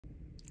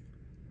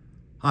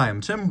Hi,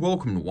 I'm Tim.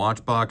 Welcome to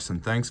Watchbox,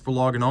 and thanks for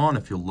logging on.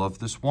 If you love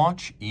this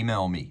watch,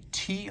 email me,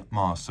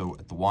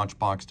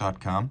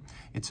 tmosso@thewatchbox.com.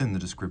 It's in the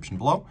description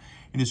below.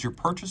 It is your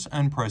purchase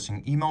and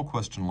pricing email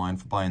question line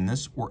for buying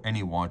this or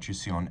any watch you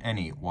see on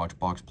any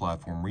Watchbox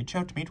platform. Reach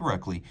out to me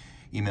directly.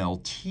 Email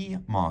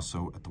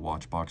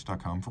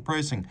tmosso@thewatchbox.com for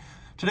pricing.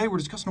 Today we're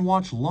discussing a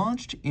watch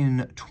launched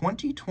in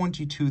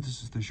 2022.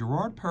 This is the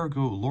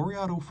Girard-Perregaux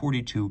Laureato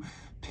 42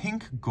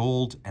 Pink,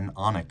 Gold, and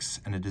Onyx,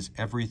 and it is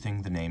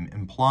everything the name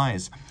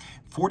implies.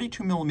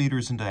 42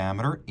 millimeters in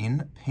diameter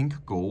in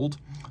pink gold.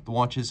 The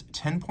watch is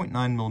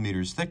 10.9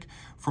 millimeters thick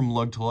from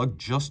lug to lug,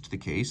 just the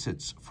case.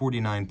 It's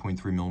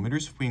 49.3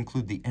 millimeters. If we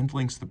include the end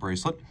links of the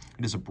bracelet,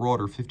 it is a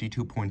broader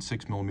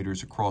 52.6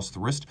 millimeters across the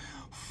wrist.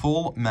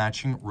 Full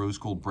matching rose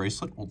gold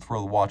bracelet. We'll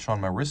throw the watch on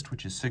my wrist,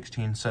 which is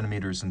 16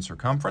 centimeters in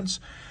circumference.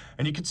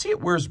 And you can see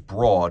it wears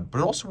broad,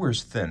 but it also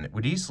wears thin. It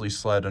would easily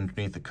slide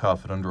underneath the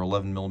cuff at under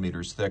 11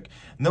 millimeters thick.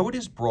 And though it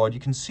is broad, you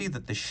can see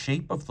that the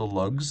shape of the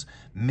lugs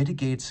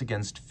mitigates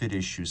against fit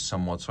issues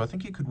somewhat. So I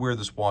think you could wear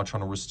this watch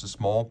on a wrist as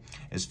small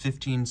as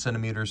 15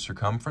 centimeters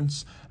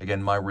circumference.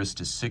 Again, my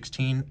wrist is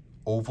 16,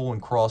 oval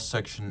in cross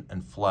section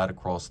and flat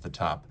across the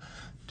top.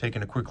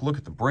 Taking a quick look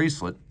at the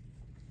bracelet,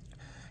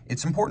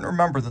 it's important to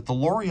remember that the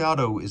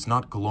Laureato is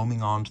not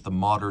glomming onto the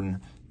modern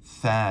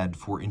fad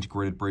for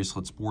integrated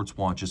bracelet sports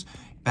watches.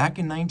 Back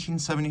in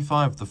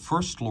 1975, the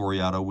first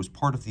Laureato was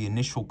part of the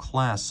initial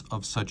class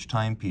of such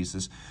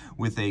timepieces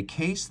with a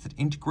case that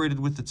integrated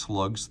with its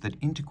lugs, that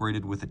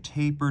integrated with a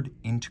tapered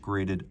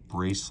integrated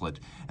bracelet.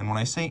 And when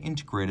I say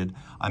integrated,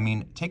 I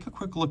mean, take a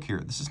quick look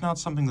here. This is not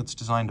something that's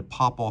designed to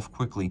pop off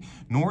quickly,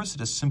 nor is it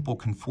a simple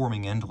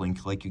conforming end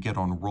link like you get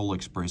on a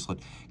Rolex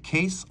bracelet.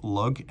 Case,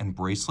 lug, and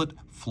bracelet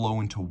flow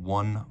into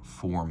one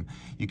form.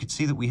 You can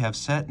see that we have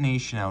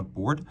satination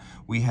outboard.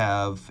 We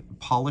have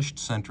polished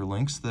center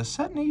links. The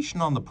satination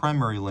on the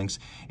primary links,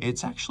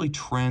 it's actually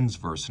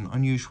transverse, an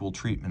unusual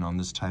treatment on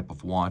this type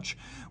of watch.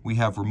 We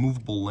have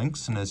removable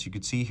links, and as you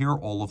can see here,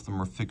 all of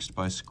them are fixed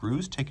by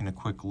screws. Taking a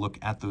quick look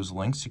at those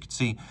links, you can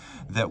see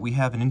that we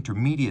have an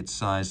intermediate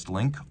sized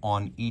link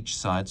on each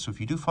side. So if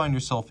you do find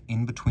yourself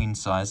in between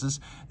sizes,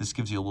 this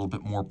gives you a little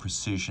bit more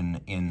precision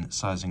in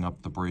sizing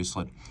up the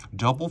bracelet.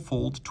 Double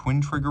fold,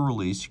 twin trigger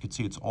release. You can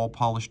see it's all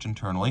polished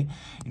internally.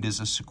 It is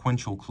a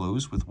sequential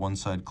close with one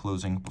side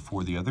closing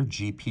before the other.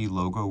 GP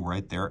logo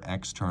right there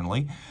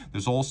externally.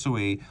 There's also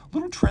a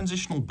little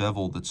transitional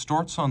bevel that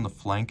starts on the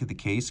flank of the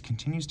case,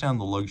 continues down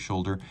the lug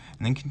shoulder,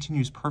 and then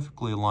continues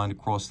perfectly aligned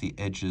across the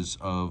edges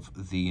of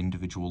the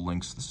individual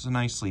links. This is a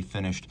nicely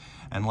finished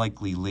and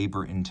likely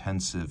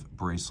labor-intensive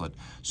bracelet.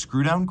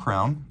 Screw-down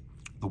crown.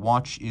 The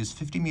watch is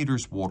 50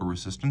 meters water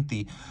resistant.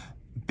 The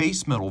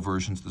base metal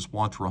versions of this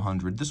watch are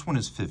 100. This one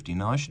is 50.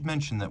 Now, I should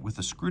mention that with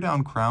a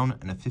screw-down crown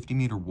and a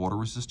 50-meter water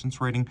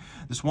resistance rating,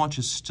 this watch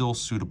is still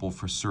suitable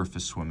for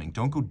surface swimming.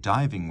 Don't go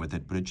diving with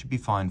it, but it should be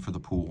fine for the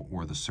pool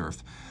or the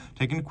surf.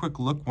 Taking a quick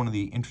look, one of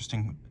the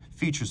interesting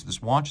features of this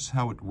watch is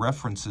how it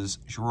references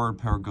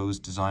Girard-Perregaux's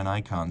design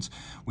icons.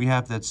 We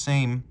have that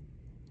same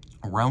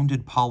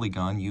rounded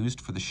polygon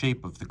used for the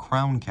shape of the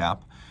crown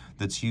cap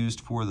that's used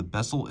for the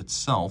bezel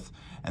itself,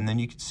 and then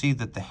you can see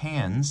that the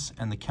hands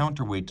and the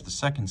counterweight to the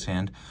seconds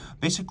hand,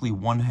 basically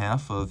one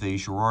half of a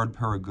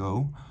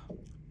Girard-Perregaux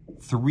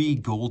 3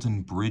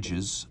 golden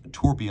bridges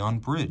tourbillon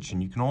bridge,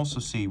 and you can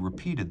also see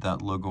repeated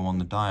that logo on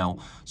the dial,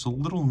 so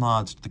little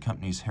nods to the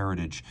company's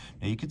heritage.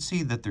 Now you can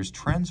see that there's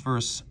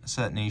transverse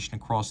satination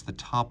across the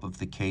top of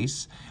the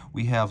case.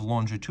 We have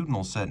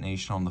longitudinal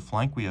satination on the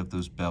flank. We have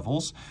those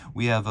bevels.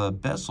 We have a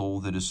bezel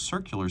that is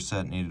circular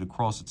satinated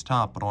across its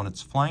top, but on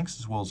its flanks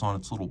as well as on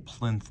its little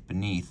plinth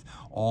beneath,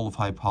 all of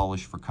high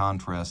polish for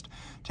contrast.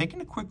 Taking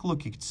a quick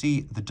look, you can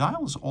see the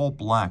dial is all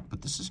black,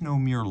 but this is no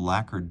mere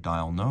lacquered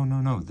dial.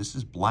 No. This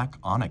is black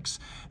onyx.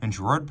 And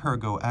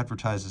Girard-Perregaux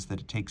advertises that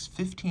it takes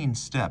 15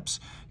 steps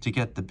to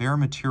get the bare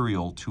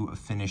material to a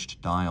finished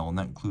dial, and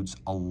that includes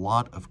a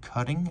lot of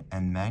cutting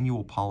and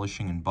manual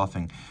polishing and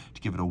buffing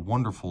to give it a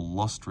wonderful,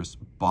 lustrous,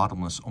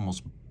 bottomless,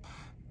 almost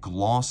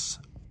gloss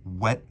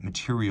wet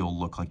material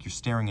look, like you're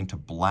staring into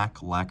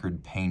black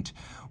lacquered paint.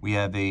 We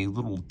have a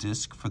little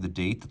disc for the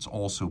date that's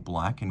also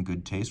black in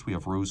good taste. We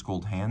have rose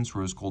gold hands,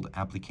 rose gold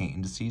applique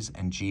indices,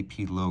 and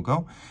GP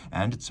logo.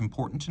 And it's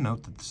important to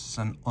note that this is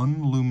an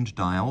unloomed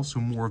dial,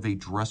 so more of a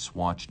dress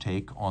watch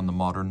take on the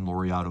modern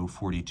Laureato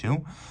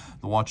 42.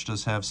 The watch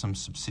does have some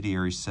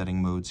subsidiary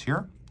setting modes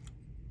here.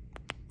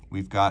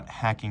 We've got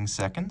hacking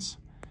seconds.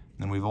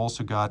 Then we've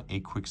also got a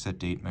quick set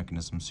date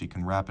mechanism, so you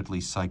can rapidly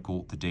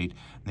cycle the date.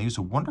 And they use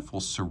a wonderful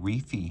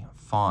serif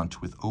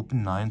font with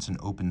open 9s and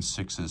open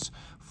 6s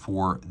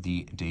for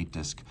the date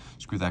disc.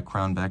 Screw that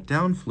crown back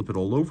down, flip it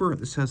all over.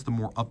 This has the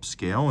more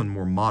upscale and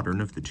more modern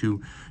of the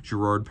two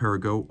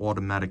Girard-Perregaux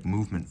automatic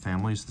movement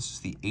families. This is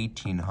the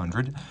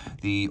 1800.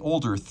 The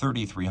older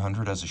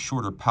 3300 has a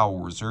shorter power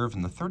reserve,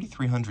 and the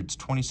 3300 is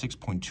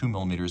 26.2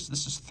 millimeters.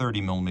 This is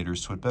 30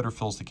 millimeters, so it better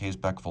fills the case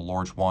back of a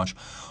large watch.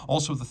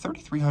 Also, the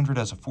 3300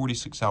 has a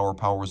 46-hour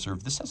power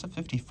reserve. This has a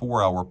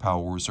 54-hour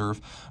power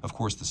reserve. Of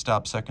course, the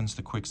stop seconds,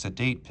 the quick set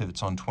date,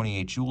 pivots on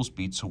 28 joules,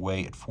 beats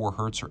away at 4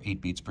 hertz or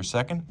 8 beats per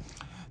second.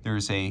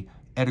 There's a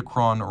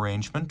Edicron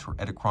arrangement or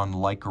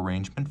Edicron-like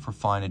arrangement for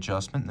fine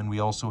adjustment. And then we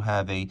also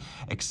have a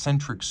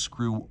eccentric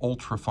screw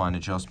ultra-fine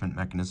adjustment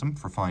mechanism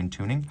for fine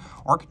tuning.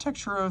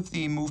 Architecture of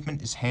the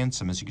movement is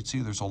handsome. As you can see,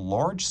 there's a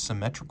large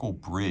symmetrical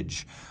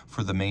bridge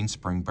for the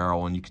mainspring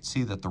barrel, and you can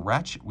see that the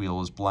ratchet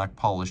wheel is black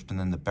polished, and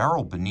then the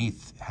barrel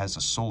beneath has a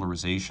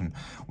solarization.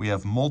 We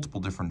have multiple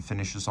different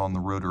finishes on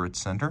the rotor at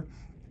center.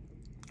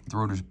 The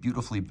rotor is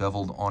beautifully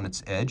beveled on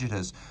its edge. It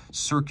has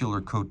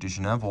circular Côte de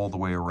Genève all the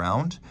way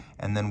around.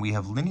 And then we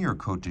have linear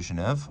Côte de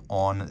Genève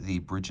on the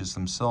bridges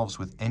themselves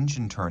with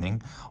engine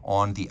turning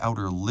on the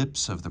outer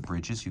lips of the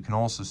bridges. You can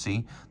also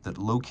see that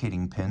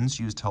locating pins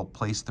used to help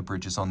place the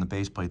bridges on the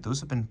base plate,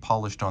 those have been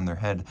polished on their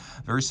head,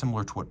 very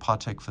similar to what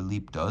Patek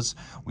Philippe does.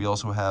 We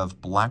also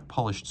have black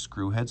polished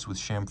screw heads with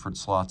chamfered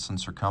slots in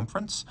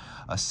circumference,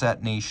 a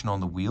satination on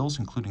the wheels,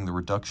 including the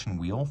reduction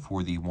wheel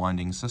for the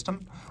winding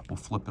system. We'll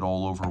flip it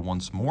all over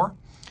once more,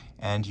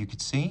 and you can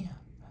see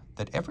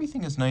that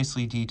everything is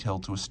nicely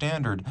detailed to a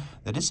standard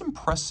that is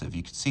impressive.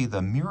 You can see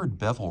the mirrored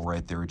bevel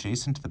right there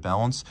adjacent to the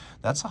balance.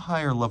 That's a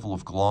higher level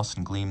of gloss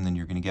and gleam than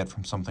you're going to get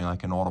from something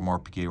like an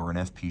Audemars Piguet or an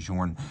F.P.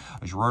 Journe.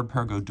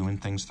 Girard-Perregaux doing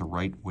things the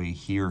right way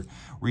here.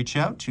 Reach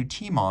out to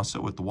Team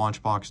Mosso at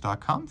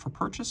thewatchbox.com for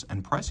purchase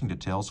and pricing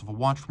details of a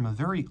watch from a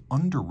very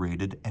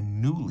underrated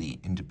and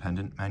newly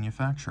independent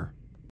manufacturer.